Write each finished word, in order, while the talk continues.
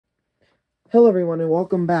Hello everyone and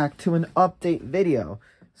welcome back to an update video.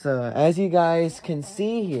 So as you guys can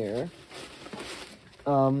see here,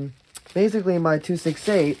 basically my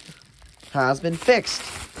 268 has been fixed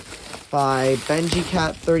by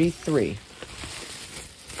Benjicat 33.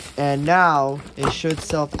 And now it should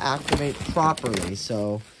self-activate properly,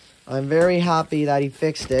 so I'm very happy that he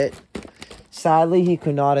fixed it. Sadly, he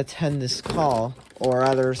could not attend this call, or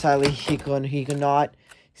rather, sadly, he could not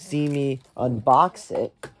see me unbox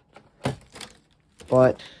it.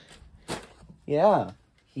 But, yeah,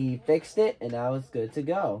 he fixed it, and now it's good to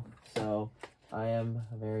go. So, I am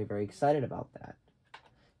very, very excited about that.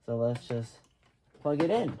 So, let's just plug it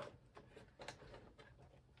in.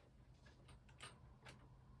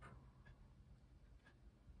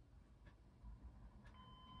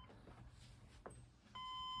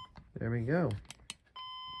 There we go.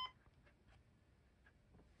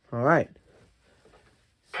 Alright.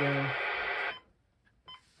 So...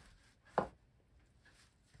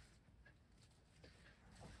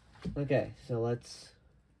 okay, so let's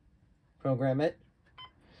program it.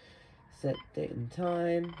 Set date and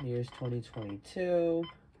time. Year's 2022.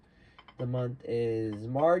 The month is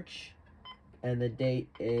March. And the date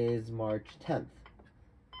is March 10th.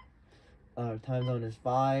 Time zone is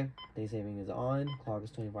 5. Day saving is on. Clock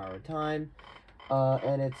is 24-hour time.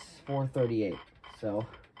 And it's 4:38. So,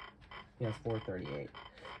 yes, 4:38.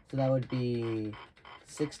 So that would be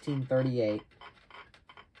 16:38.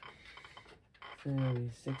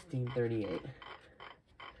 16:38.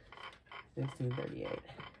 16:38.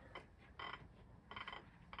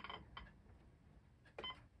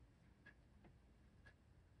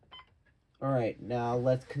 Alright, now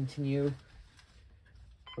let's continue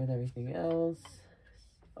with everything else.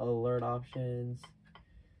 Alert options.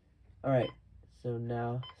 Alright, so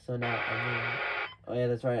now I mean, oh yeah,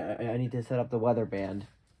 that's right, I need to set up the weather band.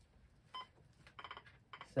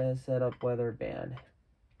 Set up weather band.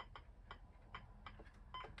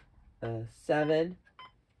 7,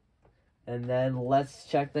 and then let's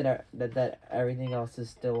check that everything else is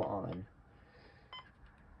still on.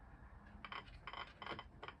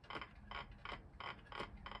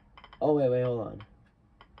 Oh wait, hold on.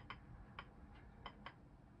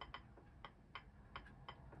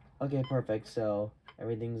 Okay, perfect. So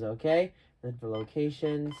everything's okay. Then for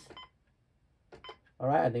locations, all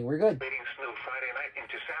right, I think we're good. Snow Friday night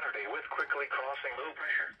into Saturday with quickly crossing low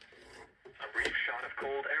pressure. A brief shot of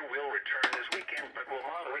cold air will return this weekend, but will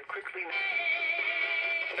moderate quickly.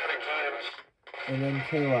 And then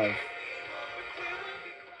K-Love.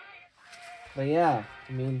 But yeah,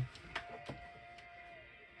 I mean...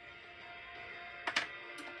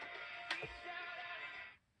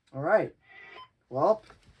 alright. Well,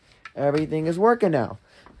 everything is working now.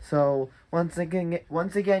 So, once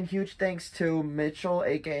again, huge thanks to Mitchell,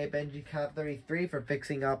 aka Benjicat 33, for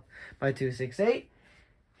fixing up my 268.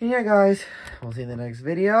 And yeah, guys, we'll see you in the next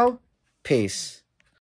video. Peace.